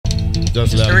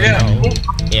Just let me know.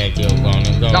 Yeah, keep going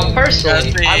and go. Now,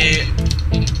 personally,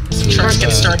 trucks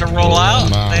get started to roll out.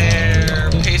 They're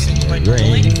pacing quite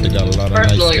quickly.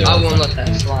 Personally, I won't let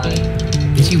that slide.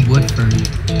 Yes, you would, Fern.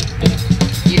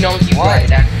 You know you What?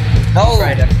 right. No.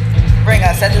 Right. Spring,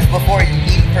 I said this before, you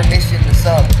need permission to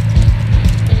sub.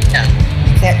 Yeah.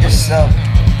 You can't just sub.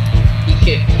 You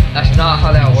can't. That's not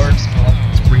how that works, bro.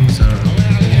 Springs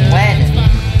When?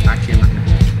 actually, I'm not gonna.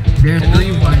 They're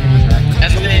 3 wide in the back.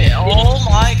 And they, oh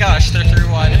my gosh, they're through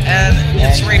wide. And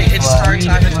it's ready. It's start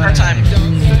time. It's start time.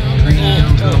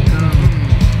 Go.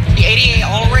 The 88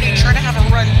 already trying to have a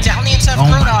run down the inside of Oh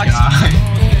my Chronox. god.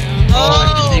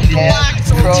 Oh,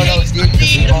 Glaxel takes the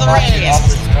lead of the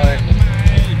race.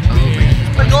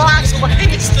 But Glaxel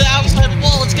hits the outside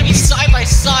wall. It's going to be side by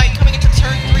side coming into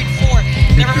turn 3 and 4.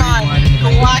 Never mind.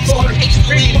 Glaxel takes the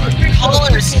lead.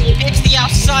 Colors hits the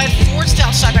outside, forced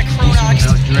outside by Chronox.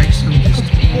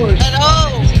 And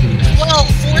oh, 12,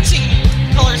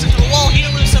 14 Colors into the wall. He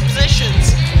loses some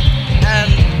positions.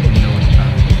 And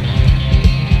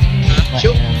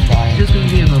Just gonna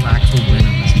be a relaxed win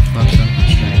unless he fucks up the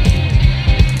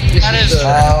strategy. that is.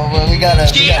 Well, we gotta.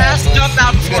 He has done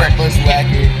that before.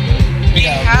 Bushwhacker. He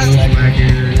has. Get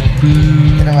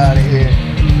him out of here.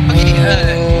 Okay,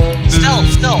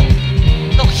 still.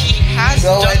 No, he has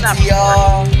Go done that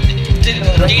y'all.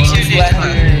 before. D2 did.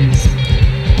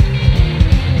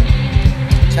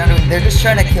 They're just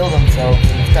trying to kill themselves,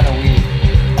 and it's kind of weird.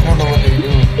 I don't know what they're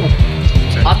doing.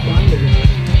 I'm fine with it.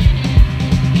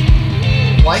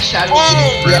 Why Shadow?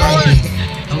 Oh, Yeah.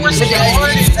 Force the Guys,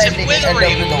 orange he's sending to it up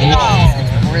withering. in the wall. Wow.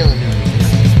 It's brilliant.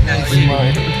 Really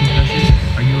smart.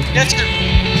 Are you okay? Yes, sir.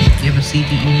 Do you have a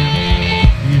CTE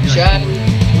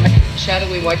now?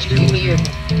 Shadowy, why'd you give me your...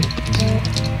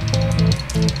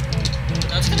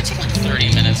 No, it's gonna take like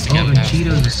 30 minutes to Oh, get and past.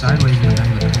 Cheetos is sideways in the back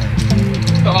of the head.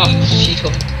 Oh, Cheeto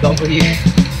W.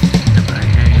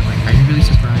 Are you really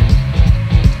surprised?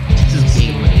 This is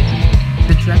gateway.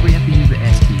 The track where you have to use the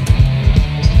S key.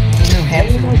 New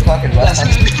Hampshire, what are you talking about?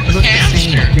 Look the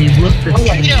same. They look the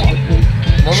same.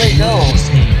 No, they don't.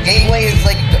 Gateway is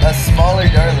like a smaller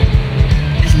darling.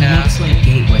 This looks like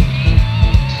Gateway.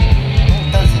 It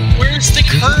doesn't. Where's the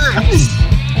curves?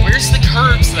 Where's the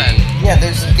curves then? Yeah,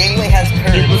 there's Gateway has It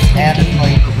curves looks like and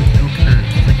Gateway, like but with no curves.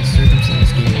 It's like a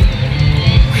circumcised Gateway.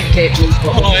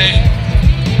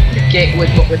 Gateway,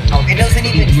 but without. it doesn't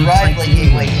even It looks drive like like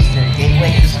Gateway either.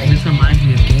 Gateway is like This reminds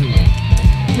me of Gateway.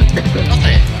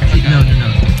 Nothing. Actually, no.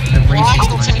 The racing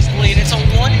Glaxel takes the lead. It's a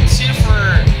 1-2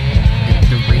 for.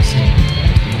 The racing.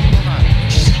 Hold on.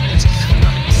 It's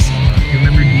You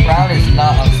remember the Brown is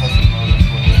not on social mode.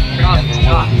 Brown is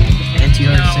not.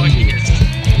 NTR No, he single. is.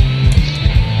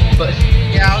 But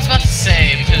Yeah, I was about to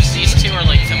say, because these two are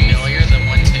like familiar, the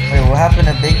 1-2. Wait, what happened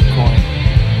to Bitcoin?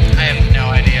 I have no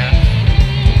idea.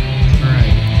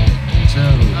 Alright. So,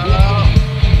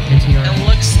 NTR. It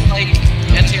looks like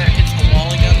NTR hits the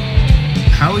wall again.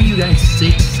 How are you guys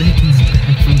 6 seconds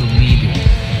back from the leader?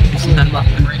 It's not like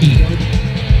 13.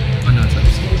 Oh no, it's like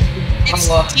 6.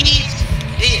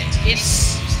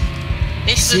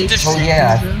 It's a Oh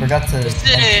yeah, I forgot to.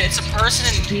 It's a person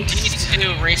in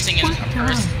D2 racing in a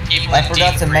person. People I in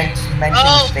forgot to D3. mention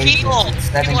Oh, the stages. people! It's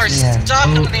People are 7 p.m. stuck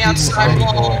Oh, on the outside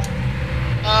people wall. are-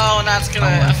 Oh, and that's gonna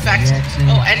Oh, affect. Jackson.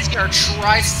 Oh, NTR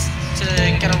tries to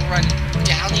get a run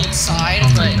down the inside, Oh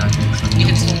my but god, he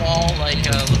hits the wall like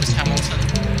Lewis Hamilton.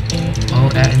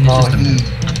 Oh, and Oh, it's just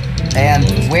a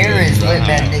And where is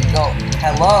Litman Nick go?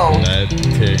 Hello?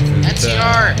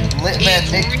 NTR! Litman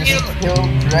He's Nick really- just killed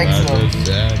Drexel.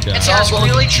 NTR's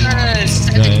really trying to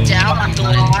send it down on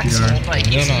Glaxel, but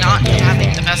he's not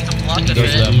having the best of luck with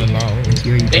Just let it. me know. It's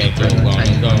your Yeah, instead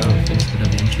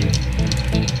of entry.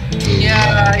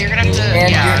 Yeah, you're gonna have to.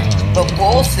 And Yeah. the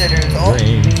pole sitters, oh,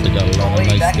 Green, they got a lot of way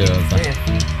nice back in stuff. fifth.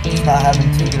 He's not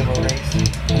having too good of a race.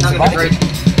 He's Not about gonna to be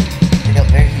get up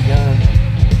there he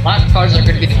goes. lap cars are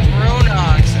gonna be the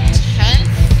Chronox in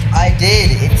 10th. I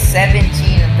did. It's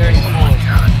 17 and 34.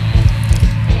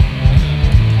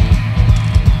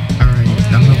 Alright,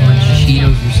 I'm gonna watch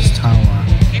Cheetos versus Tawa.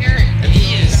 Here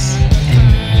is.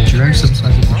 And Drexel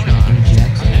decides to try to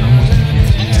inject and almost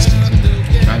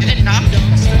inject. Did it not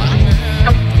pass the lap?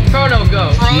 Chrono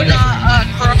go.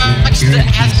 Chronox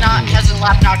has a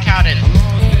lap not counted.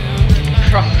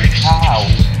 Ow.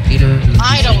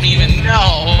 I don't even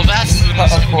know. That's the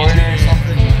Cut a corner or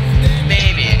something.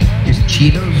 maybe. Is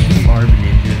Cheetos Barb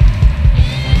Ninja?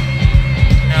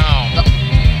 No.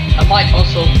 I might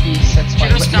also be since my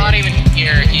Cheeto's not even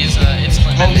here. He's it's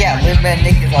Oh yeah, Litman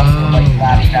Nick is also like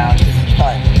lap down because he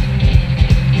cut.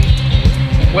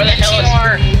 Where the hell is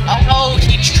NTR? Oh,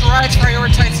 he tried to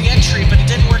prioritize the entry, but it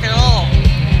didn't work at all.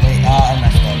 Wait,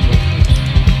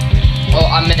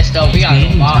 Still, we He's got a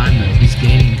gaining lot. time though. He's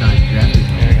gaining time. Draft is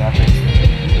There we go.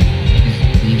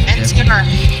 he's NTR.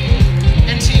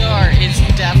 NTR is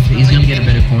definitely. He's gonna get a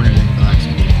better corner than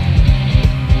Galaxy.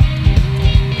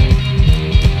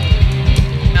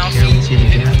 Now, Here, let's see the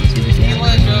gap. Let's see the if you gap.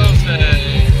 let go of the.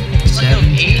 Let go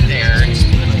of 8 there.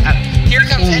 Here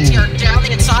comes NTR down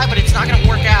the inside, but it's not gonna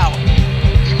work out.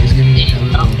 He's gonna get a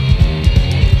little.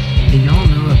 Hey, y'all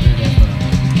know about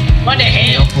that. What the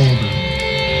They'll hell? hold him.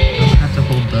 They'll have to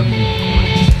hold W in the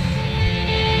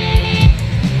corner.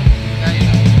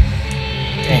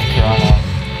 Hey, Toronto.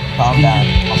 Calm down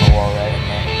on the wall right in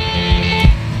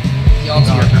there. Y'all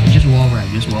know. Just wall right.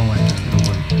 Just wall right. It'll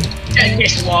work.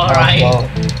 Just wall Oh, right. whoa.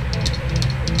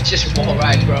 Just wall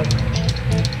right, bro.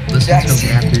 Let's tell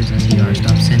Raptors NTR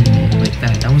stop sending it like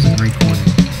that. That was a great corner.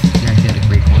 You actually had a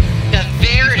great corner. Yeah,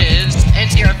 there it is.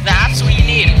 NTR, that's what you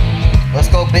need. Let's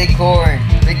go Big Corn.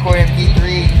 Big Corn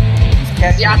MP3. He's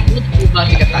catching. Yeah, I told you about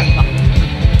to get back up.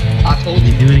 I told Did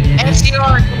you. you do it again?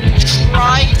 NTR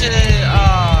trying to,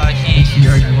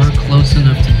 NTR, you weren't close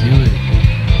enough to do it.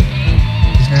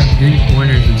 Just have good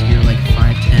corners until you're like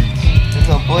 5'10". There's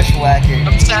a bushwhacker.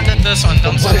 Don't send it this one.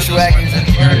 Don't send it this Bushwhackers in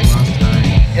one. first. Lost time.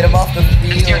 Hit him off the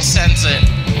NTR field. sends it.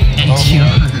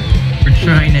 NTR, we're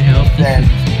trying to help Then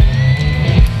them.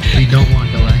 We don't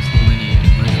want Galaxy winning.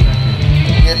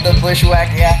 Bushwhacker. get the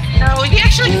bushwhacker. Yeah. No, he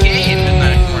actually gained in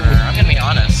that corner. I'm gonna be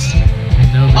honest. I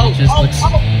know, but it just looks.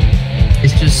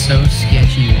 It's just so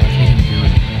sketchy watching him do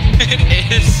it.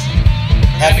 It is.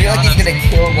 I feel like he's gonna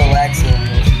kill Galaxo.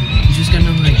 He's just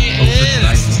gonna like He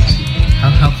overdrive is. it.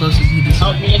 How close is he to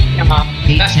Oh, side? yeah, come on.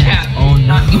 That's 8'10". cap. Oh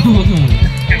no.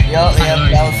 Yep,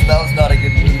 that was not a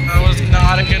good move. That was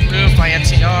not a good move by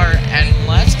NTR, and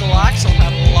Let's Galax will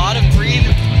have a lot of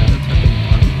breathing.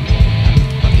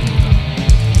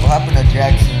 What happened to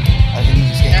Jackson? I think he's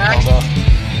just getting Jackson. called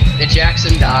up. Did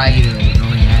Jackson die?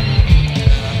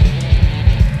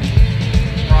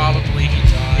 Probably he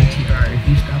died. NTR, if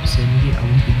you stop sending it, I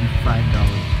will give you $5.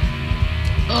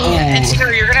 Oh. Yeah,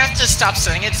 NTR, you're gonna have to stop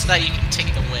saying it so that you can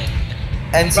take the win.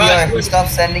 NTR, if you stop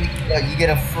sending, you get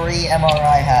a free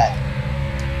MRI hat.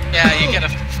 Yeah, you get a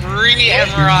free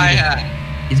MRI hat.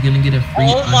 He's gonna get a free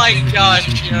Oh my gosh,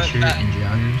 t-shirt you know that- and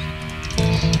joggers.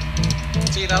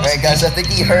 See, that was Alright guys, I think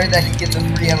he heard that he gets a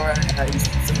free MRI hat. He's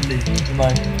somebody. Come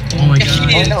on. Oh my He god.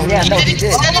 did. no, yeah, no, he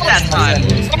did. Say that time.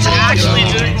 He's actually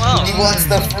doing well. He wants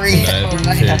the free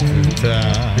MRI hat. The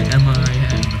MRI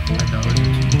had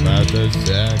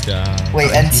 $5.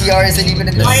 Wait, NTR isn't even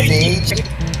in the stage?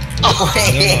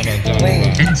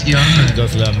 Wait. NTR.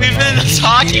 Just let me We've been know.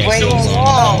 talking Wait. so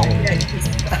long.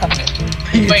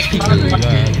 Wait,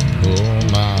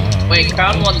 wait,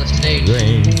 crowd won the stage.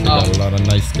 Got a lot of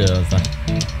nice girls.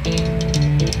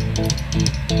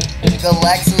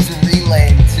 Galaxo's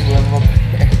relaying to him.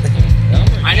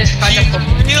 I just kind He's of.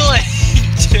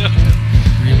 relaying to.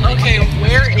 Okay,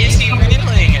 where is he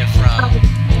relaying it from?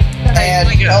 And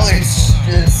colors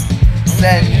just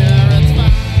said.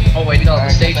 Oh wait, no, the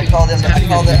stage. I called him the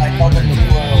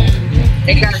plural.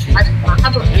 Hey guys, I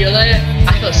have a feeling.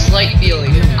 I have a slight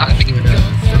feeling. I think.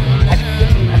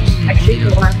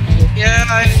 Yeah,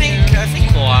 I think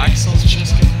Coaxel's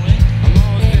just gonna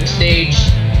win. The stage.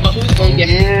 But who's gonna get?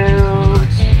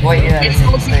 Wait, yeah, it's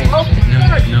in the stage.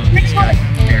 No, this guy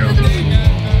barreled the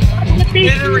wall.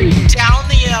 Literally down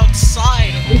the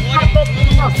outside. What a move!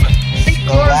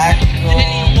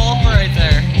 Mini wall right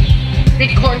there.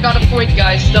 Big Corn got a point,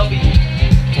 guys. W.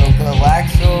 So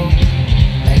Galaxo,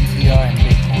 NTR, and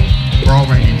Big Corn. We're all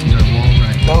right into your wall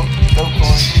right. Go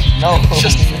Corn. No,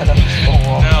 Just- shut up. Go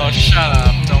wall. No, shut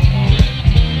up. Don't wall it.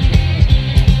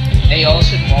 They all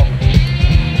should wall.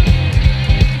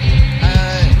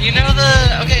 You know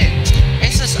the okay.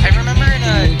 It's just I remember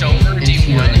in Dover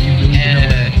D1,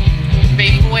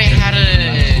 Baby Boy had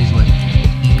He's a like,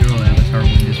 e-girl avatar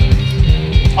win this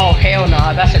race. Oh hell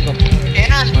nah, that's a good point.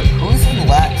 and But who's in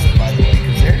laps, by the way?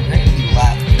 Because they're going to be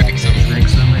laps.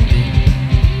 Rexum, I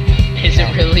think. Is it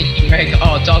really Greg?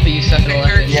 Oh, W said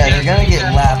it. Yeah, they're going to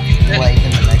get lapped like in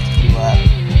the next 2 laps.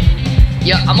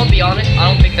 Yeah, I'm gonna be honest.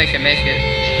 I don't think they can make it.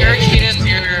 Hurricanes,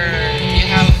 you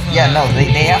have Yeah, no, they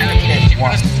have to hit you're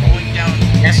once. just going down.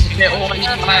 Yes, they all Hey,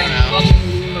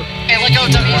 let go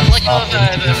of W. Let go of Do the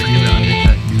undercut, do the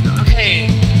undercut.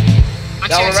 Okay.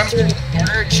 Now remember-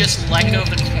 corner, just let go of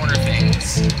the corner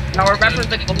things. Now remember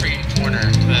the Corner,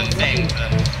 the thing, the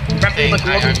remember thing. the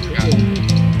I forgot.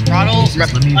 Throttle,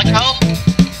 Let me let go.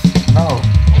 No.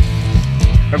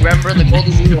 remember the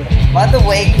golden rule. By the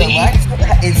way,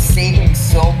 Galaxo is saving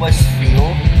so much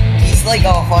fuel. He's like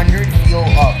 100 fuel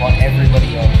up on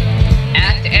everybody else.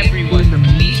 Ask everyone,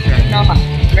 please do not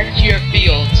rent your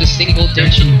field to single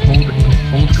digit. Jackson,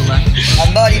 hold Galactus.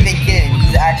 I'm not even kidding.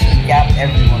 He's actually gapped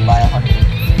everyone by 100.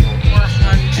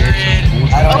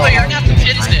 400. I don't Oh, know. you're gonna have to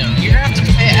pit soon. You're gonna have to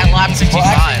pit at lap 65. Well,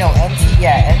 actually, no.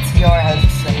 NCR has a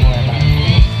similar amount.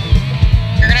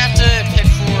 You're gonna have to pit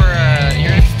for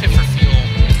fuel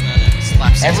in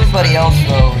lap 65. Everybody else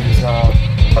though is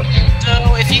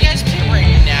So if you guys pit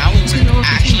right now, it would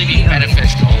actually be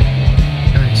beneficial.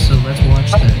 Alright, so let's watch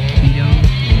the Keto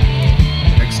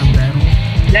Wrexham battle.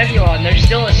 Nebulon, there's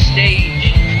still a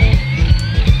stage.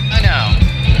 I know.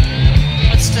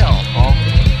 But still.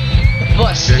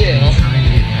 But still. Jackson's trying to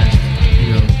get past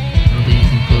Keto. I don't think you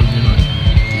can close in on that.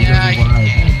 Yeah, I Keto's alive.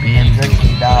 can. Man,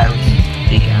 Jackson dies.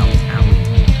 big out, alley.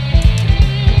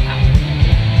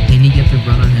 Can you get the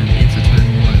run on him into turn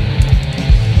 1?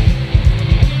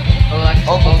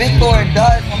 Oh, the big Thorn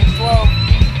dies on the 12.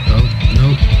 Oh,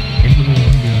 nope. Into the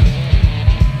one gun.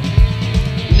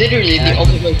 Literally the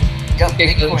only way. Yep,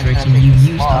 big Thorn Jackson, you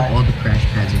used up all the crash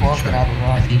pads in your 12 truck. gonna have a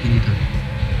run. I think you need to.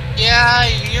 Yeah,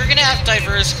 you're gonna have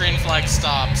diverse green flag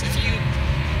stops. If you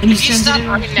And stop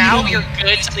running now, you're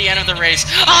good to the end of the race.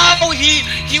 Oh, he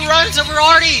runs over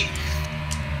Artie.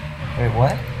 Wait,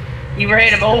 what? You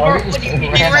ran him over? Artie What do you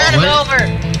mean? He ran him What? over.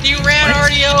 He ran What?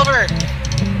 Artie over.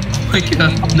 Oh my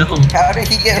god, no. How did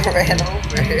he get ran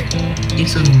over?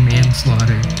 It's a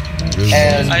manslaughter.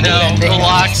 And I know, Nick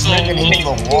relax, is driven into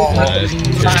the wall.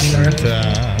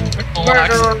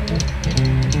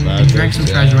 And Drexel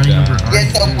tries running over Artie.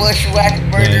 Get the bushwhack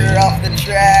murderer off the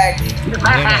track.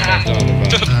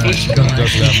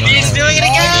 He's doing it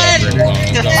again.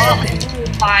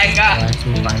 Oh my god.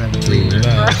 Axel 5 out of 3. Bro,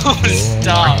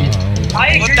 stop.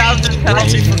 I agree. 1,000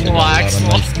 penalty for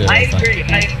Coaxel. I agree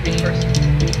personally.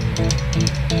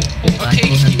 Okay,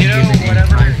 Axel had to Keto, give it a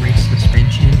whatever. 5-race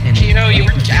suspension and Keto, you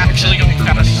were actually going for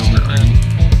fast. running over Artie.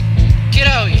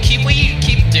 Kiddo, you keep what you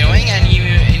keep doing, and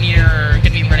you're gonna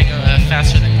be running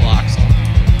faster than Coaxel.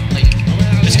 Like,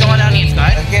 just going down the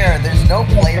inside. Here, there's no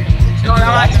player position. No, no,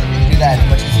 I- He can do that as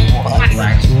much as he wants.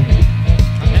 Axel.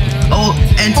 Oh,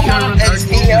 NTR runs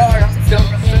Artie over.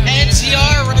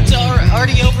 NCR runs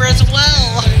Artie over as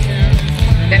well.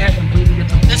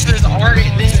 This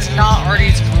is not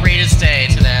Artie's greatest day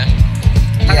today.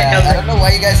 Yeah, I don't know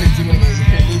why you guys are doing it.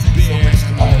 You're losing so much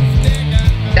time.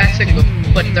 That's a good,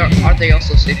 but are they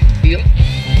also safe to feel?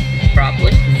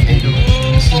 Probably.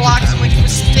 Ooh, Coaxel makes a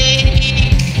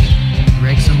mistake.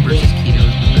 Wrexham versus Keto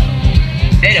is the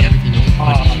battle. Hit him. Everything is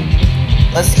pushed.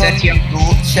 Let's go That's you.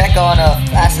 check on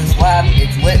fastest lap.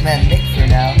 It's Litman Nick for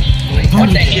now. What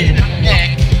the hell?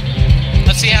 Nick.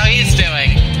 Let's see how he's doing.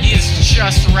 He's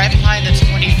just right behind the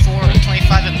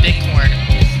 25 of Bighorn.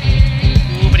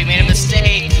 Ooh, but he made a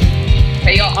mistake.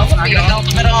 Hey y'all, I'm gonna be Not gonna help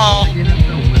honest. him at all. I didn't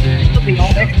know whether.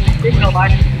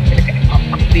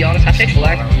 I'm gonna be honest. I think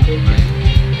black.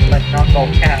 Let's not go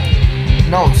cat.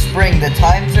 No, Spring. The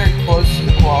times are close to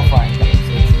the qualifying time,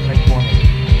 so it's in the corner.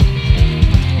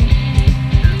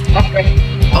 Okay.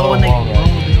 Oh, and they all right.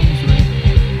 they almost ran.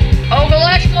 Oh,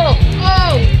 Galactical!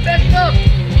 Oh, messed up.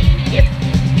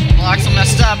 Coaxel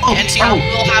messed up. Oh, NCR oh.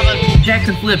 will have a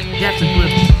Jackson flip. Jackson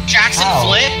flip. Jackson Ow.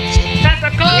 flip. That's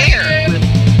a caution.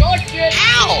 Caution.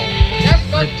 Ow! That's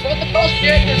not for the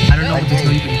caution. I don't know what to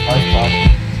tell you.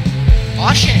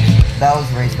 Caution. That was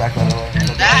race back by the way.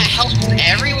 That helps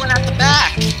everyone at the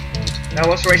back. Now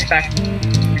let's race back.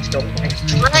 It's still playing.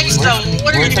 Drexel,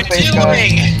 what are where's you the face guard?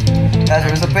 doing? Guys,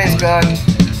 where's the pace gun?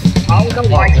 I don't know Oh,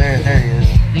 why. there he is.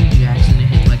 I think Jackson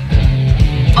hit like the.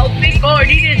 Oh, big guard,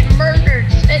 he just murdered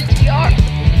NTR.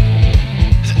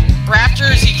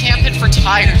 Raptors, you can't pit for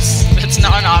tires. That's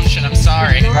not an option, I'm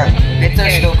sorry. Alright, pits are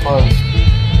still closed.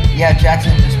 Yeah,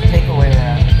 Jackson, just take away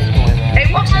around. Take away around.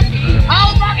 Hey, what happened?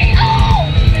 Oh, fucking,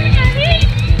 oh!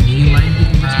 Do you mind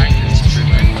picking this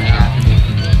up?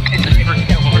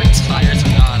 Tires are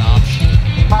not an option.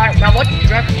 Alright, now what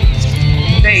direction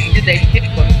did they pick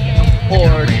for?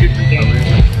 Or did they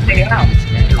stay out?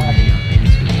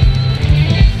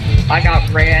 I got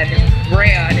ran,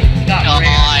 he got Come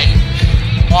ran.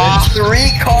 on. Oh, There's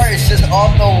 3 cars just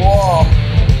on the wall.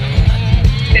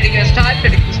 Hitting this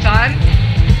time.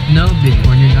 No,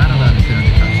 Bighorn, you're not allowed to put on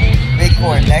the car. Big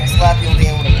Corn, next lap you'll be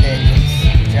able to pit.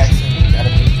 Jackson, you gotta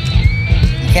be.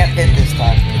 You can't pit this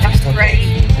time. It's still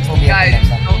Ready. closed. This will be Guys, up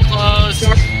next time. so close.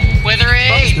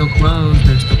 Withering. Still closed.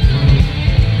 They're still closed.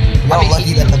 Y'all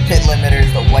lucky that the pit limiter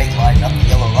is the white line, not the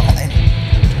yellow line.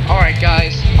 Alright,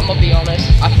 guys, I'm gonna be honest.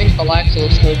 I think the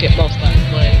Laxos will get most of that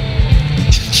play.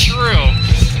 True.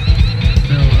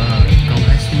 So,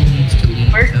 Gillespie needs to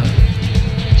lead. Where-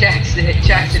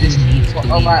 Jackson is needs to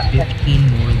a lot. lead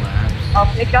 15 more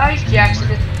laps. Hey guys,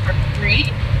 Jackson is for 3,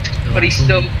 but he's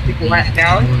still people lap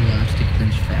down. 15 more laps to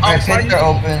clinch fast. Alright, pits are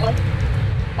open.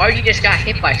 Or you just got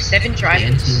hit by 7 The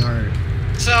drivers. NTR.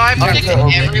 So I predicted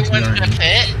Okay. everyone's gonna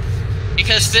pit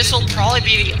because this will probably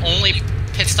be the only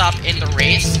pit stop in the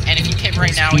race, and if you pit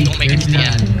right now, you don't make it to the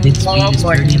end. Pit speed is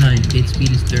 39. Pit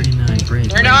speed is 39. Break.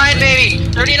 39, baby!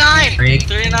 39! Break.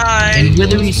 39! And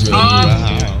Withery speed.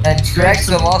 And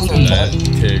Drexel also does.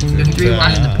 If 3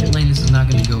 laps in the pit lane, this is not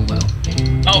gonna go well.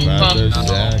 Oh, fuck.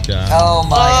 Oh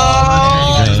my Oh,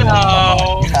 god.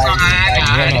 no!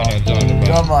 Guys,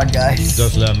 come on, guys.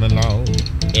 Just let me know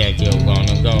if you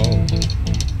wanna go.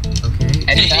 Okay.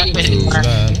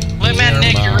 Wait, man,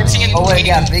 Nick, you're racing in Oh wait,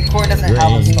 yeah, Big Core doesn't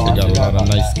have a They stall. got a lot of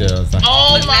nice skills.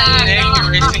 Oh my Nick, god.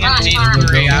 you're racing in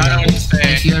D3, I don't know what to say.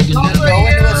 NTR did Go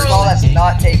that. into a stall that's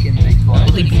not taken, Big Core.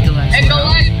 Will they beat Galaxy? Hey,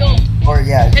 Galacto. Or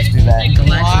yeah, just do that.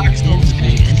 Galaxy are still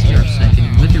today. NTR second.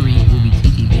 Withery will be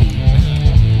TTB.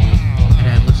 And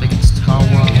it looks like it's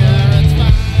Tawa.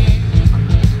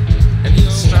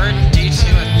 Start D2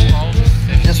 at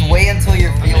 12:50. Just wait until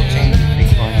your field changes, Big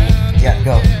Core. Yeah,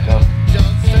 go.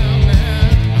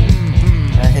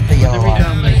 Hit the yellow Withery line.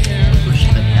 got like pushed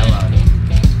the hell out of him.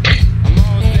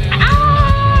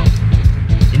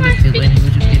 In the pit lane, he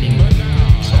was just getting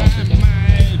assaulted.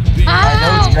 I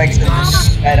know Drexel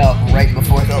just sped up right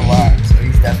before the line, so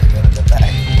he's definitely going to the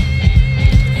back.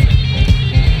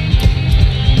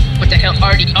 What the hell?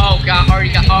 Already got.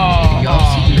 Oh.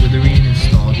 Y'all see Withery in his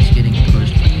stall just getting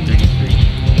pushed by 33.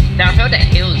 Now, how the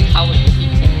hell is Howard?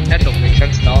 That don't make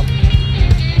sense, though.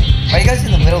 Why are you guys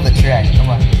in the middle of the track? Come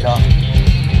on, get off.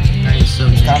 Alright, so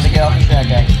It's time to get off the track,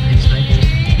 guys.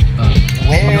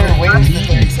 Where's the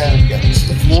 37 go?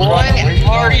 What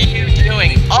are you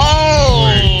doing?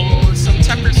 Oh! Some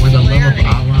tempers For the love of clarity.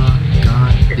 Allah,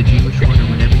 God, the Jewish order,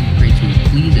 whatever you pray to,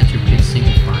 please enter pit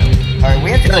single file. Alright,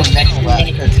 we have to go next lap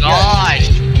because Gosh!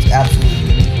 it's absolutely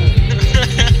ridiculous.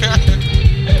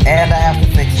 And I have to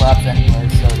fix laps anyway,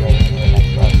 so yeah, we're gonna go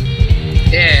next lap.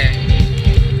 Yeah.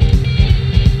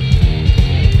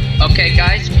 Okay,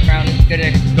 guys, Crown is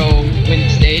gonna go win the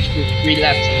stage with 3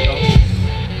 laps to go.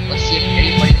 Let's see if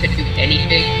anybody can do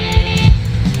anything.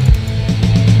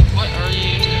 What are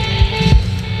you doing?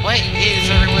 What is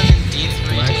everyone in D3?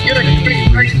 You're in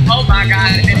D3. Oh my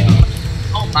god.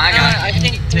 Oh my god.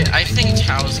 I think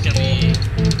Tao's gonna be.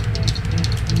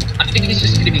 I think this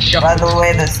is gonna be By shuffled. the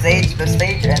way, the stage ends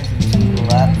in 2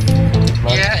 laps.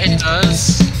 Yeah, it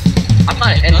does. I'm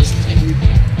not ending.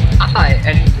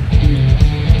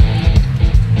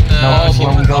 No,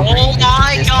 when we go green, Oh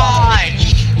my this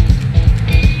gosh!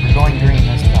 We're going green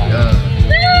this time. The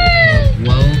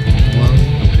low guy,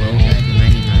 the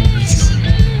 99 is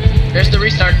going. There's the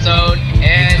restart zone,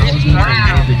 and it's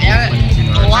Galaxy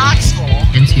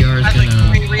NTR has is like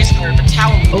gonna. 3 restart, but Tao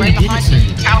Oh, right he did behind send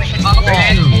him. it. Tao hit the Oh, wall.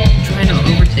 man. Trying to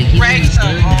overtake. He's in Greg's the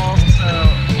third now. also.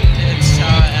 It's Tao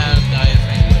and I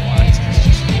think Galaxy is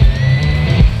just.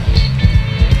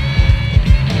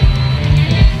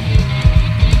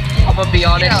 I'm gonna be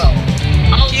honest.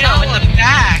 Keto in the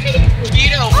back.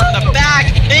 Keto from the back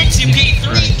into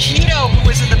P3. Keto, who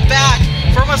was in the back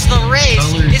for most of the race,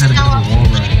 Colors is had a now bit of a wall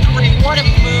ride. P3. What a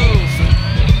move!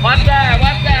 What's that?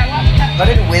 Why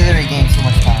did Withery gain so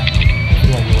much time?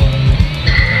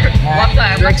 What the heck? What the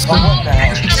hell? Greg's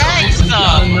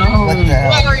Oh no! What the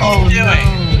hell? What are you doing?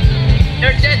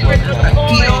 They're desperate for the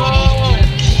Oh,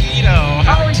 Keto,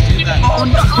 how did you do that? Oh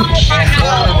no! Oh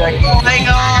my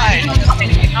god!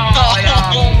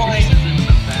 Oh my.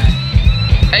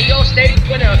 Hey, yo, stage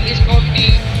winner is going to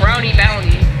be Brownie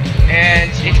Bounty, and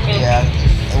it's going to Yeah,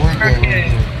 we're good. be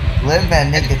Liv Van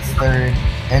Nick gets third,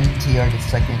 NTR gets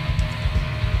second.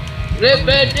 Live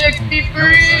and Nick be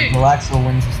free! Galaxy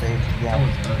wins the stage. Yeah.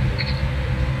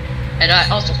 And I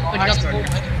also put another.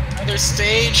 Another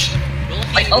stage. Will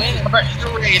I he also win have the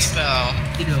race though?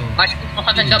 I also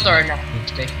have another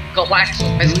announcement. Galaxy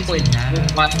has quit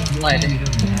with my blood.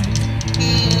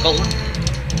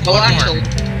 Galaxy.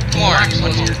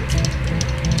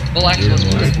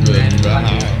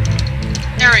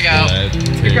 There we go.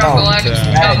 Good job, Galaxy.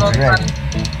 That is great.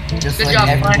 Just Good like job,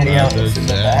 everybody Mike. else in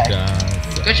the back.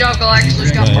 Good job, Galaxy.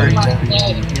 Good job, Galaxy.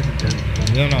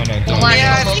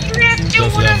 Yeah, I think we're gonna have to do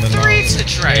one of 3 to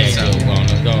try so.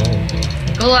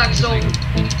 Galaxy.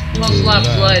 Most left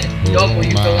blood.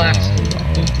 W Galaxy.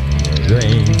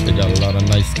 They got a lot of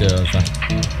nice skills. I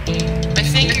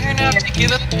think you're gonna have to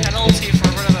give a penalty for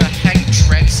whatever the heck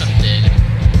Drexel did.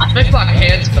 I picked my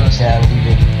hands first. Yeah, we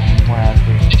did more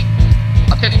after.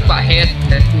 I picked my hands,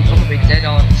 and I'm gonna be dead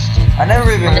honest. I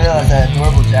never even realized that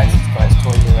Adorable Jackson's price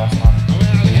told you last month.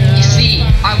 You see,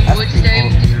 I would say,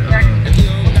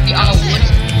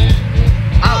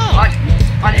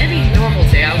 on any normal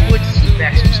day, I would see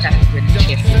Max Verstappen win the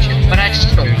championship, but I just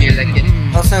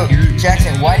Also,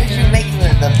 Jackson, why did you make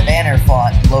the banner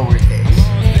font lowercase?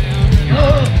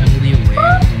 Totally away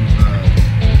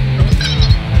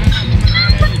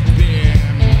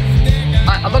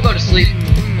I'm gonna go to sleep.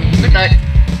 Good night.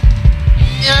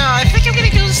 Yeah, I think I'm gonna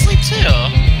go to sleep too.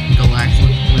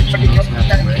 Galactic Glitch knows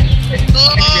that way.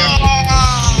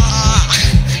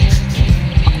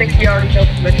 I think we already know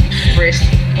the first.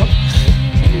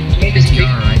 Maybe this week.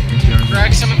 NPR, right? NPR.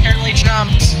 Drexum apparently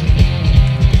jumped.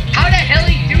 How the hell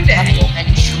he do that? And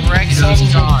Drexum's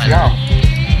gone. Jump.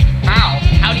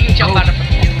 How do you jump out of a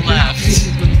He left.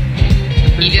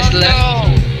 He just left.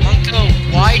 Uncle,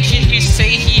 why did you say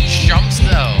he jumps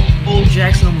though? Oh,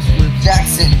 Jackson almost flipped.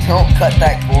 Jackson, don't cut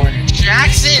that corner.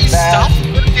 Jackson, stop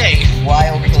flipping!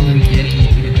 Wild It's collision. getting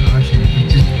you to caution.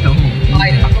 Just don't. do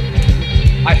that.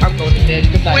 I'm going to bed.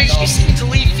 Good night, Wait, dog. you said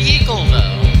delete vehicle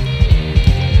though.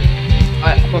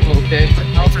 I'm going to bed.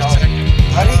 Oh, for a second.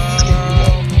 How did he do that?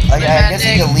 I guess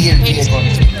he deleted vehicle and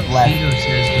just left. Peter says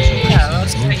there's a Yeah, race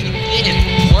that's in what motion. he did.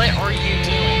 What are you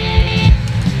doing?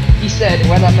 He said,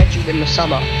 when I met you in the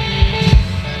summer.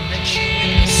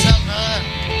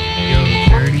 Yo,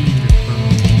 30 in the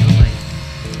phone, you know, like,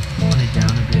 want it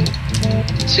down a bit.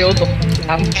 Chill the fuck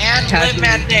out. And Catch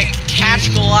Limatic, catch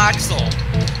Galaxel.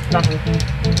 Nothing.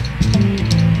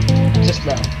 Just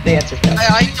no. The answer's no.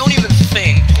 I don't even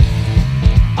think.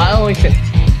 I only think.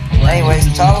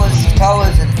 Anyways,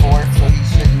 Tala's in fourth, so he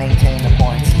should maintain the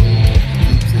points lead.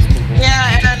 Keeps his position.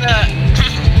 Yeah,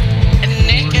 and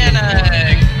Nick and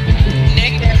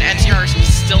NTR are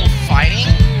still fighting.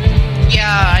 Yeah,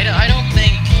 I don't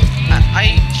think.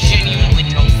 I genuinely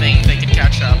don't think they could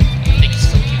catch up. They can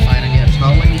still keep fighting. Yeah,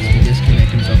 Tala needs to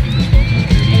disconnect himself from the 12 and the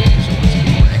 30 because he wants to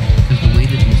get back. Because the way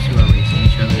that these two are racing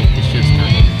each other, it's just not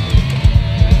good.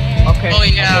 Okay. Oh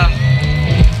yeah.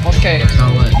 Okay.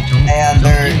 Tala, don't. And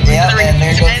there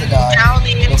goes the dog. Down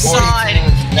the inside.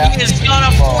 He is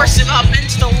gonna force him up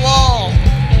into the wall.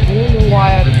 I don't know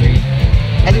why I didn't know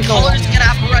why. Color's gonna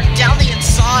have to run down the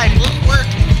inside. Will it work?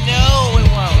 No, it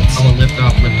won't. Tala, lift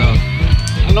off, lift off.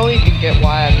 I know you can get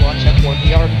why I'd watch F1.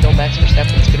 We already know Max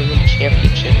Verstappen's gonna win the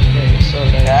championship today, so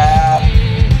that. Yeah.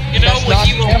 You know That's what not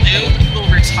he will do? He will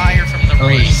retire from the Oh,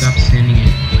 race. stop sending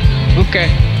it. Okay,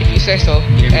 if you say so.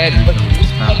 Get And every but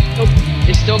time, stop.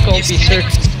 it's still gonna He's be getting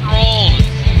Sergio. controlled.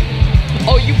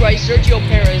 Oh, you right. Sergio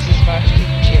Perez is about to take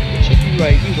the championship. You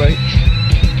right. You right.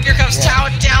 Here comes Yeah. Tao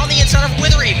down the inside of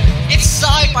Withery. It's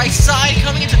side by side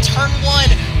coming into turn one.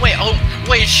 Wait,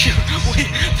 shoot. Wait,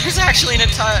 there's actually a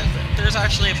first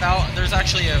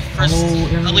a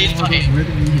lead fight. He's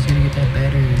gonna get that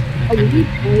better.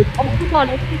 Oh, come on.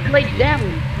 I just laid down.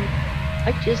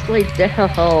 I just laid down.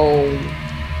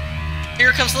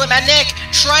 Here comes Limatic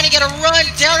trying to get a run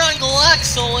down on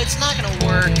Galaxel. It's not gonna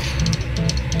work.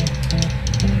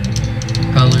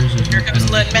 Colors is Here comes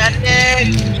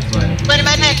Limatic. but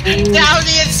Limatic down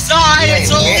the inside. Wait,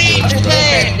 It's a lead where did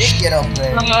change. Nick get up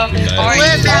there?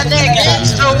 Limatic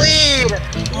gets the lead.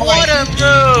 What a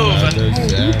move.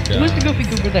 Who's the goofy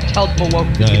goober that told me what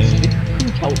Okay. who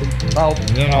told him? Oh,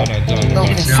 No,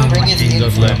 it's his not spring like is he in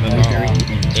Just let me know.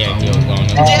 Yeah, you're gonna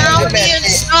Down Limatic. the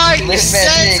inside. He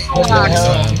sends Limatic, what the hell?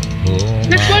 Galaxel.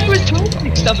 this one was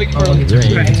totally stomach for him.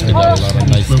 Dreams, we got a lot of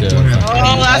nice girls. Oh,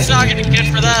 that's not gonna be good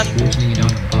for them. Fortunately, on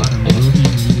the bottom, will he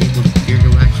be able to clear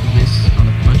Galaxel this on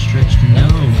the front stretch? No,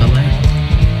 Galaxel.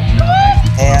 No,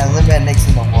 And Limatic's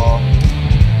in the wall.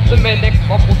 The man next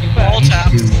bubble you All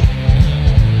back. taps.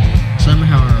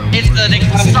 somehow our It's an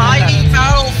exciting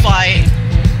battle fight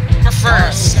for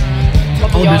first.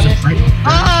 Oh, there's a fight.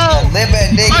 Oh!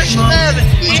 Limatic Push them!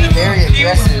 is very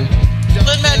aggressive.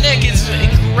 Limatic is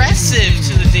aggressive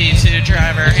to the D2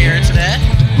 driver here today.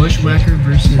 Bushwhacker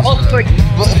versus. Oh, quick.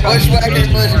 Bushwhacker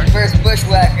versus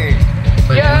Bushwhacker.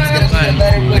 But Yeah. It's gonna be a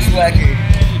better Bushwhacker.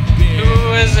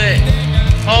 Who is it?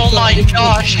 Oh my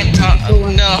gosh, I'm done.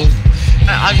 No.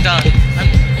 I'm done.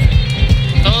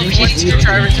 Both D2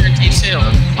 drivers are in D2.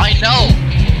 I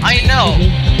know.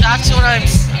 That's what I'm.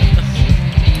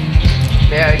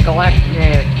 Yeah, Galactic,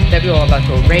 man. That people are about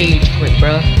to rage quit,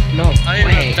 bro. No I'm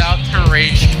way. about to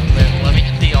rage quit. Let me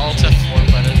hit the Alt F4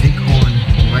 button. Big horn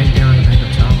right there on the back of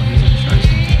Tala. He's gonna try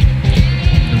something.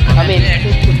 I mean,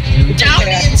 Down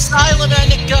the inside,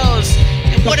 Limatic goes.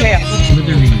 And what Okay. a move!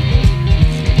 Slytherin.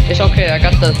 it's okay. I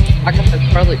got the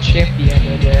Scarlet Champion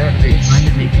in there. They're trying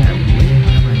to make that way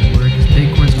hammer and work.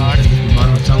 Big horn's gonna come from the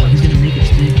bottom of Tala. He's gonna make it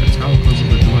stick, but Tala closes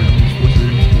the door and almost forces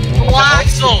it into the wall.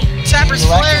 Axel! Tapper's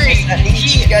flaring!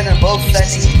 These guys are both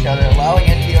sending each other, allowing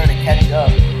NTR to catch up.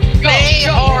 They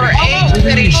are aimed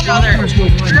at each other.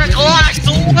 Trickle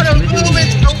Axel, what a move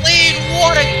into the lead!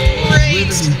 What a great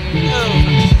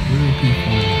move! Little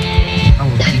P4.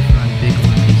 Tala P5, big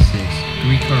one.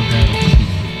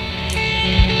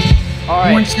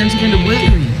 one sends it into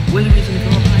Withery. Withery's gonna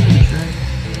go up behind the track.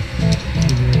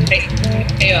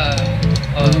 Hey,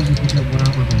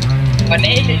 my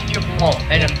name is your fault,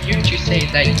 and I'm here to say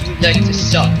that you like to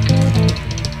suck.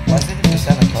 Why is it in the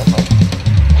 7 club?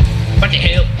 What the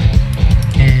hell?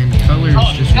 And Colors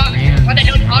just ran. What the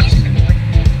hell, Fox?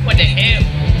 What the hell?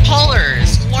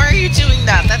 Colors, why are you doing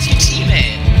that? That's your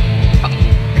teammate.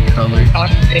 Colors.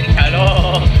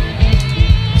 Hello.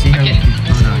 See how Okay. it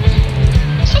keeps going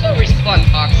on. Someone respawn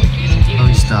Fox. Oh,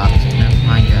 he stopped. Never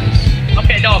mind, guys.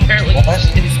 Okay, no, apparently What?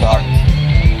 it's Stop.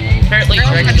 apparently They're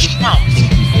Dragon jumped.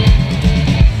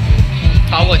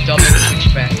 how a double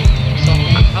switchback. So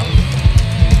how?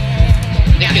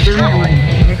 Yeah, Nick is wrong.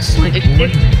 Excellent It's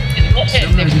order.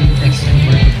 Somebody didn't extend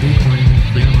where the Bighorn and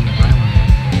clear on the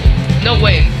byline. No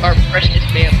way, our precious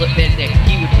man Litman Nick,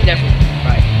 he would never be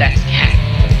right. That's cat.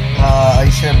 Are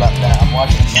you sure about that? I'm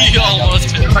watching. He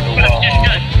almost You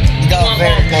got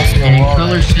very close to the And wall.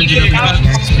 Colors sent it over to the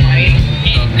next man.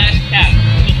 That's cat.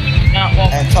 Not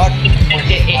walking. And talk to me.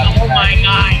 Oh my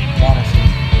god. Honestly.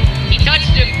 He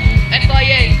touched him.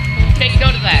 FIA. Take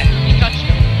note of that. He touched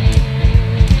him.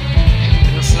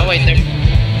 Oh wait,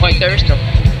 there's no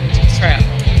trap.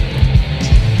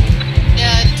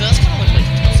 Yeah, it does kind of look like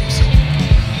it does some sort.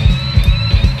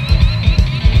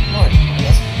 No, it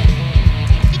doesn't.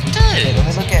 It Hey,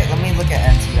 does. let me look at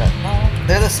NCR. No,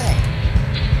 they're the same.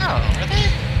 Oh, are they?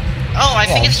 Oh, I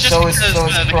think it's just so because is so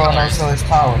is the Chrono, colors. so is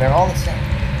Power. They're all the same.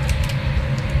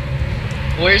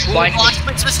 Where's Ooh, Blind? Block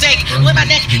makes a mistake. Limit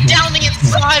Nick down the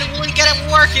inside. Will he get it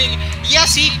working?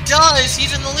 Yes, he does.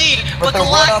 He's in the lead. But the the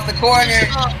run off the corner.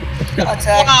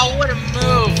 Attack. Wow, what a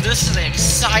move! This is an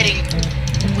exciting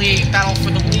lead battle for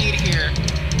the lead here.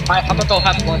 I'm gonna go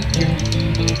have lunch.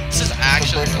 This is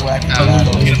actually It's a bushwhack I'm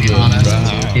battle. gonna be honest.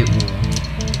 It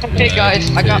will. Okay, guys,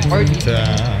 I got word.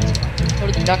 Time, Go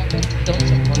to the doctor. Kill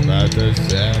someone. about to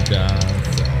set outside.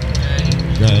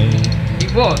 He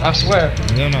won't. I swear.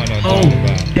 No, Oh, talk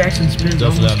about. Jackson spins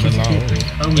Just let almost me kicks know. it.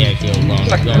 Oh, Yeah, if you want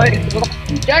to go.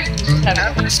 Jackson.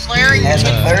 Average flaring And the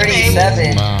team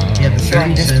 37. Yeah, the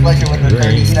Showing 37. displeasure with the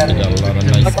Rain, 37. got a lot of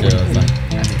nice girls.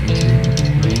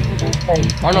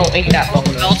 Oh no, ain't that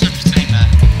bubble. Belter for saying that.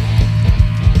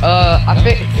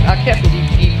 I can't believe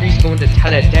D3's going to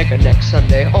Talladega next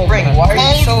Sunday. Oh Spring, my why are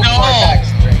you so Oh, no. far back,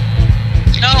 Spring?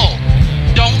 No!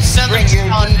 Don't send them Spring, to you're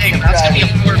Talladega. deep That's gonna be a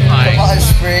driving. horrifying. Come on,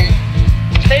 Spring.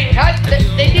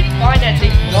 They did fine at the.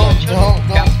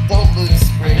 Don't lose,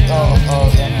 Spring.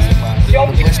 Oh, yeah.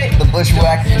 The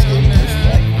bushwhackers getting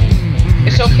bushwhacked.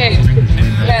 It's okay.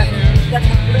 Yeah.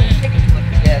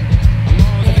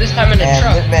 But this time in a And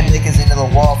truck. Litman Nick is into the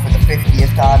wall for the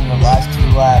 50th time in the last 2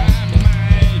 laps.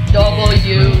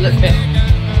 W Litman.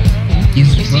 You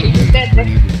see,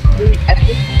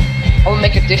 I'm gonna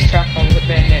make a diss track on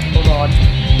Litman Nick. Hold on.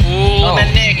 Ooh, Oh.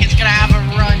 and Nick is gonna have a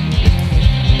run.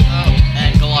 Oh,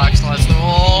 and Galax lost the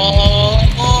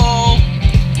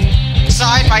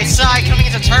side by side coming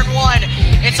into turn 1.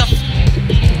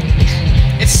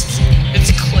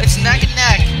 It's neck and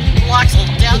neck. Galax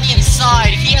down the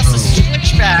inside. He has the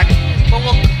switchback. But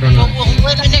will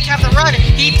Litman Nick have the run?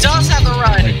 He does have the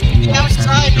run. The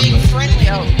outside being friendly.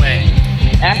 Oh wait.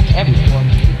 Ask everyone.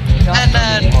 And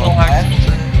then Well, Galax.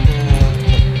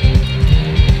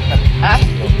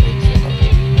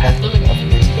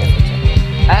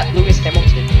 At Lewis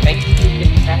Hamilton, thank you for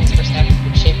getting Max Verstappen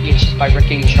the championship by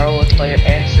wrecking Charles Leclerc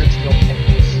and Sergio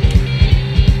Perez.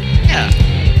 Yeah.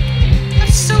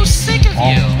 That's so sick of you.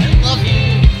 I love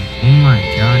you. Oh my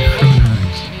god,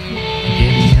 Chronos.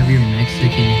 Again, you have your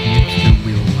Mexican hamster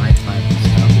wheel Wi-Fi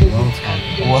stuff. World's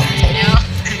happy. What?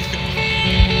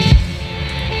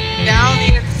 Down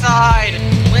the inside.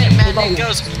 Litman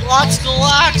goes, what's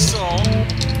Galaxel?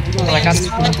 I got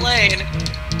Inside lane.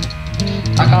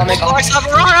 I gotta make Galax have a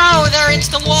run. Oh, they're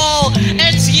into the wall.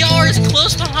 NCR is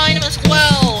close behind him as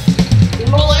well.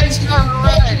 NCR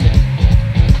run.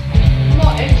 Come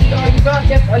on, NCR, you gotta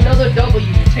get another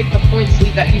W to take the points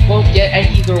lead that you won't get at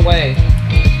either way.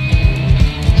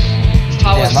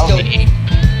 Tawa's Yeah, still. it is.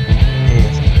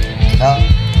 No,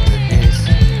 it is.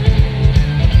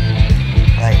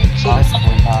 Like, honestly,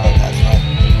 now that that's right.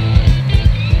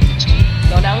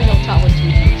 So now we know Tawa's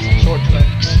using short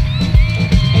tracks.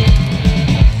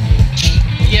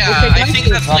 Yeah, I think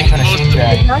that's Not like gonna most shoot of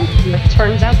that. It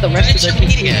turns out the rest of the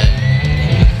intermediate.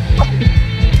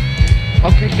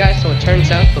 Okay, guys, so it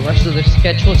turns out the rest of the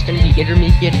schedule is going to be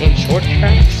intermediate and short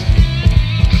tracks.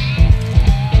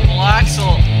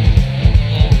 Galaxel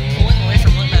pulling away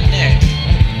from Litman Nick.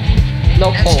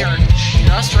 No pole. NCR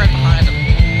just right behind him.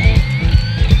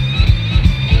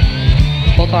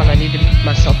 Hold on, I need to make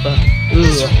myself a. This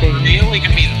is Okay. really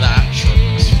gonna be that short of a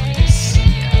race.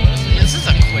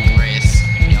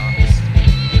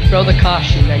 throw the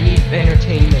caution. I need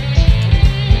entertainment.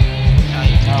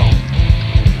 No.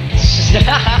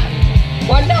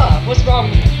 Why not? What's wrong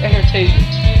with entertainment?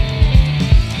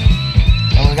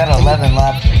 And we got 11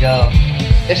 laps to go.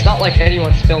 It's not like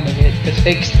anyone's filming it, because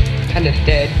Fake's kind of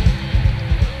dead.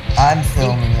 I'm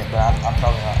filming it, but I'm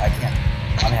probably not. I can't.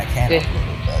 I mean, I can Yeah. upload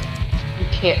it, but He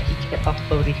can't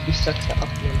upload it. He sucks at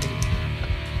uploading.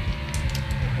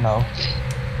 no.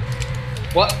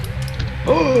 What?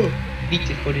 Oh!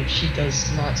 Deleted footage. She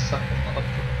does not suck at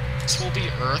uploading. This will be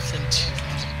Earth in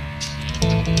 2000.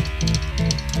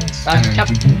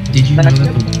 Did you know that the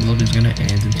world is gonna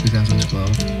end in 2012?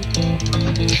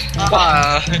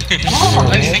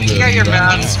 I think you got your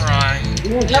maths wrong.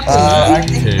 I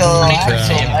think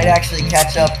Galactic might actually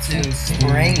catch up to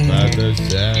Spring.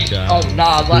 Oh,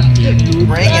 nah,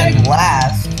 Spring and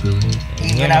last,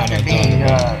 even after being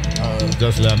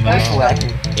Just let me special know. actor.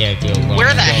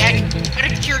 Where the heck? How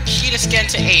did your Cheetahs get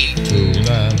to 8?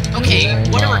 Okay,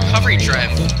 what a recovery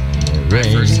drive.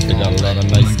 First, they got a lot of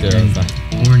nice girls.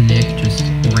 Poor Nick just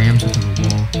rams into the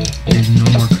wall. There's no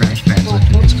more crash pads left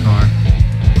in his car.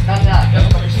 Don't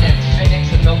understand.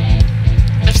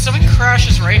 If someone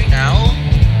crashes right now,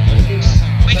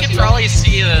 we could probably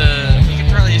see like.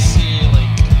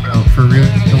 Bro, for real,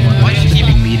 Why you keep-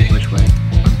 keeping me to which way?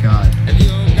 Oh god. I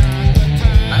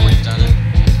would have done it.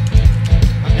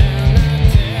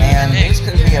 And this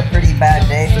could be a pretty bad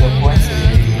day for the points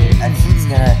leader here, as he's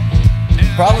gonna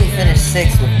probably finish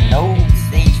 6th with no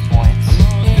stage points.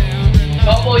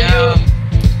 Yeah.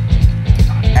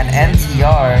 And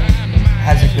MTR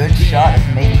has a good shot of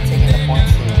maybe taking the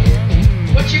points lead here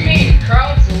What you mean?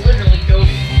 Crowds are literally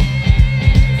goaded.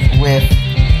 with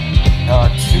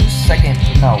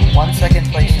 1 second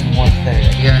place and 1 third.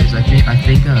 Guys, I think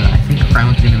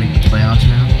Crown's gonna make the playoffs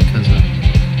now because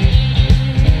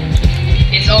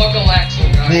It's all Galaxo,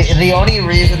 guys. The only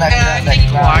reson that Yeah, I that think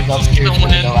Crown is up Galactic's here is gonna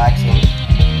gonna win. go Axel.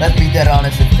 Let's be dead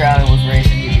honest, if Crown was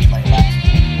racing, he'd be like last.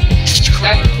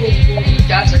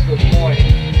 That's a good point.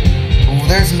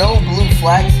 There's no blue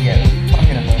flags yet. What are you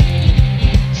talking about?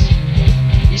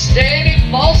 You stated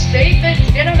false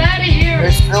statements. Get him out of here.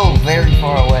 They're still very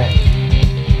far away.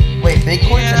 Wait, Big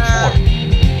Horn's in 4th.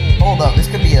 Hold up, this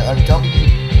could be a W.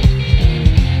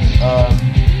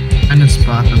 trying to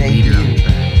spot the leader on the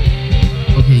track.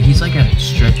 Okay, he's like a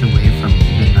stretch away from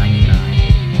the 99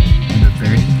 and the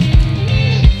 30.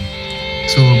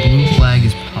 So a blue flag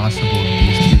is possible if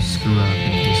these two screw up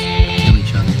and just kill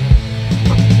each other.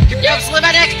 Here comes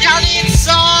Limanek down the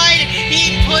inside!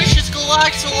 He pushes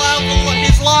Galactic along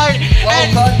his line! Oh,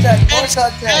 contact! More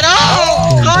contact! And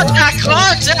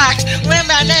contact!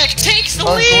 Limanek takes the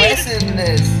lead!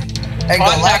 Aggressiveness! And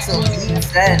Contact. Galacto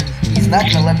descends. He's not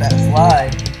gonna let that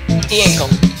slide. He ain't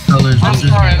going. Colors, I'm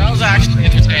sorry, that was actually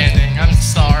entertaining. I'm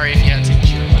sorry if you had to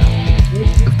cheer that.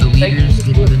 if the leaders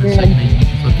get within a second, you can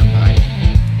put them by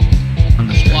on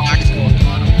the stretch Black. on the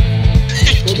bottom.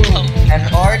 And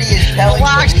Artie is telling the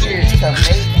leaders to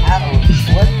make out.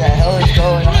 What the hell is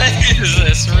going on? What is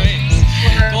this race?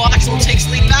 Galactic takes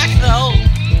lead back though.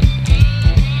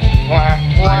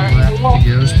 5 laps to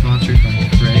go, sponsored by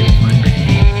Craig Monday.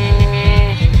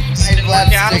 5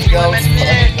 laps to go.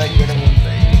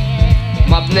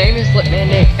 My name is Litman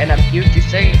Nick, and I'm here to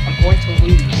say I'm going to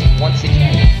lose once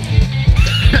again.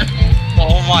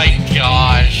 Oh my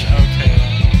gosh, okay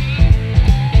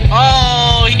then.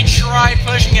 Oh, he tried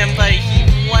pushing him, but he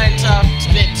went up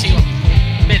a bit too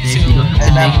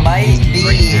And that might be.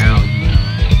 Right now, you know.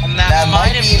 And That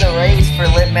might be the race for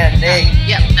Litman Nick.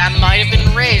 Yep, that might have been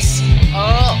the race.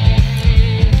 Oh.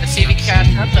 Let's see if he can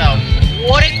catch up though.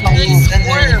 What a He's good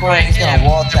quarter by he's gonna him.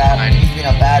 wall tap. He's being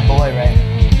a bad boy right now.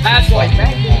 Bad boy,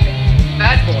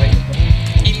 bad boy.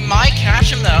 He might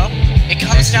catch him though. It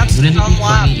comes down to Wouldn't it some be funny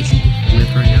lap. if he could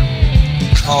flip right now?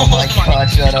 Oh my god,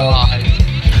 shut up.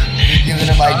 You're giving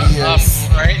him ideas.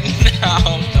 Right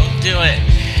now. Don't do it.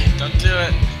 Don't do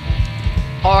it.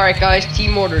 Alright, guys,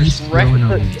 team orders. He's throwing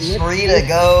on these. 3 to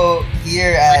go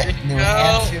here at New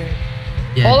Hampshire.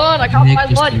 Yeah, Hold on, I got Nick my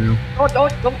just lunch. threw.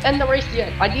 Don't end the race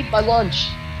yet. I need my lunch.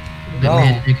 No. But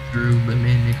man, Nick threw.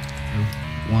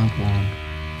 Womp womp.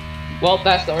 Well,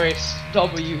 that's the race.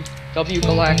 W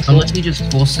Galactic. Unless he just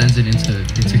full sends it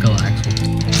into Galactic.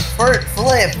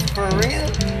 Flip, for real?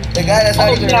 The guy that's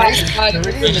not even racing for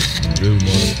real?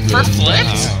 First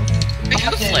flips? Who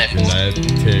flipped?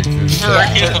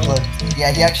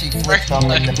 Yeah, he actually flipped on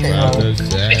like the pit road.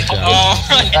 Oh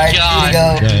my Alright, here we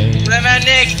god. go. Liman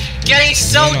Nick getting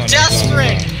so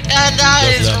desperate. And that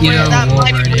is You know, that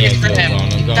might be Wolverine race for him.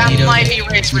 That might be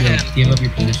race for him. Give up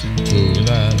your position.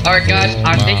 Alright, guys,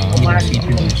 I think Galactic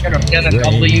is gonna get a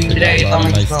W today.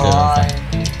 Coming to the line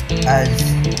as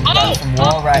Got some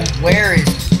wall right. Where is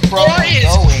Chrono What is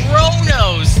going?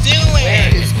 Chronos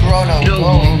Where doing? is Chrono Hit a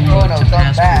going? wall Chrono, to come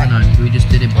pass back. Chrono. We just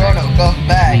did it. Chrono, come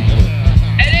back.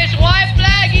 And there's white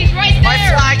flag, he's right My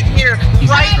there! flag here,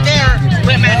 right there.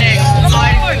 Lemonade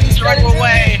started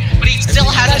away, but he still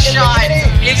has a shot.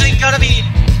 Is it gonna be?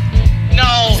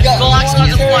 No, Galaxo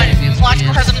hasn't won.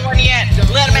 Galaxo hasn't won yet.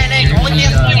 Lemonade, all he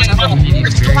has to do is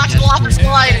force Galaxo off the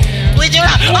slide. Will he do it?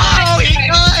 Oh, he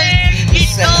does! He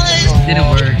does! Didn't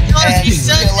work. And He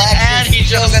says it, and he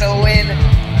still just- gonna win.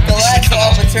 Galaxo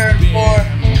off of turn 4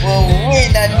 will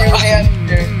win at New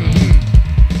Hampshire.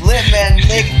 Litman,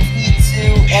 Nick,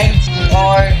 P2,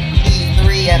 NTR,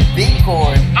 P3, and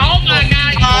Bighorn. Oh my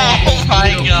god! Oh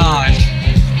my gosh.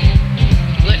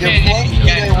 Your point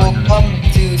leader will come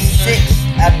to 6th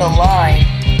at the line.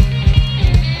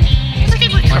 It's like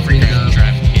a recovery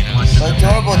draft, you know.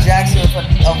 Adorable Jackson with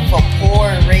a poor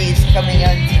race coming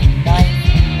into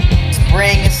 9th.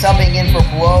 Spring subbing in for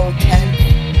Blow 10th.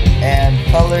 And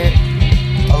Color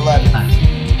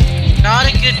 11th. Not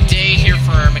a good day here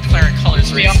for McLaren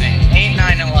Colors Racing. 8,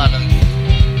 9, 11.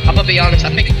 I'm gonna be honest, I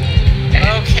think...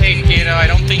 Okay, Gato, I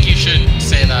don't think you should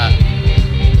say that.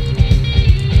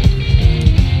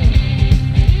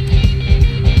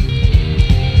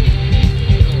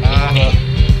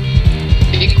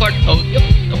 Bighorn podium?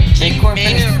 Bighorn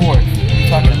finished 4th. What are you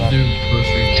talking about?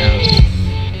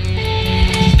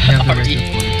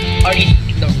 Already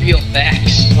the real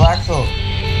facts. Galaxo,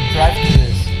 drive through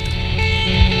this.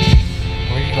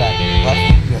 Where are you at? Galaxo,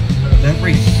 where you at? That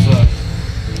race sucked.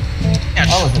 Yeah,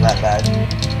 That wasn't that bad.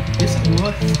 Yes, it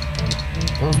was.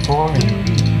 It was boring.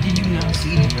 Did you not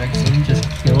see Drexel just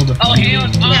killed a Oh, hell,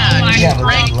 oh my Yeah, but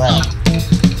god. it's left.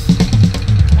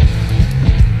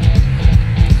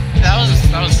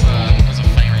 that was a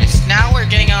funny race. Now we're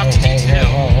getting off to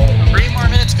D2. 3 more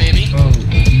minutes, baby. Oh,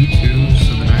 D2,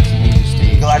 so the next need to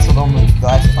stay. Galaxo, don't move.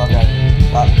 Galaxo, talk out.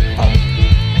 Talk.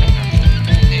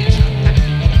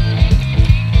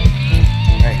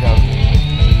 Alright,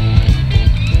 go.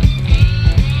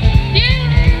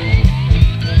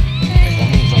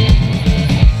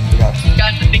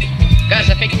 Guys,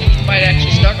 I think it might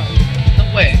actually start on.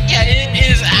 No way. Yeah, it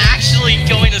is actually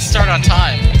going to start on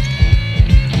time.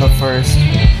 The first.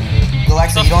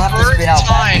 Galaxo, The you don't have to spin out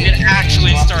first time backwards. it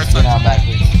actually You don't have to starts spin on out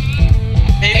backwards.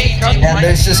 Maybe And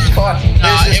there's just cars.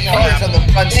 There's just it won't cars on the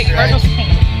front Hey, Chrono,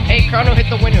 stretch. hey, Chrono hit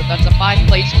the winner. That's a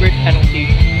 5-place grid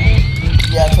penalty.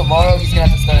 Yeah, tomorrow he's gonna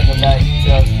have to start in the back.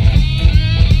 Just.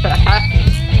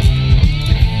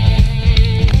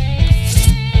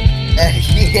 And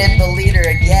he hit the leader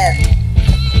again.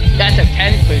 That's a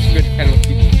 10-place grid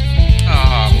penalty.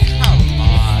 Oh, come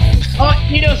on. Oh,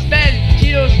 Tito sped.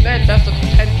 That's a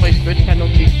 10-place grid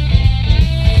penalty.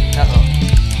 Uh-oh.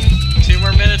 2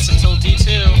 more minutes until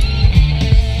D2.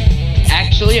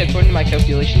 Actually, according to my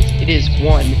calculations, it is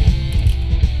 1.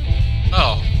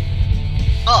 Oh.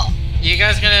 Oh. You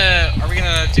guys are we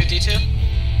gonna do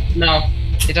D2? No,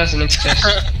 it doesn't exist.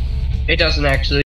 It doesn't actually.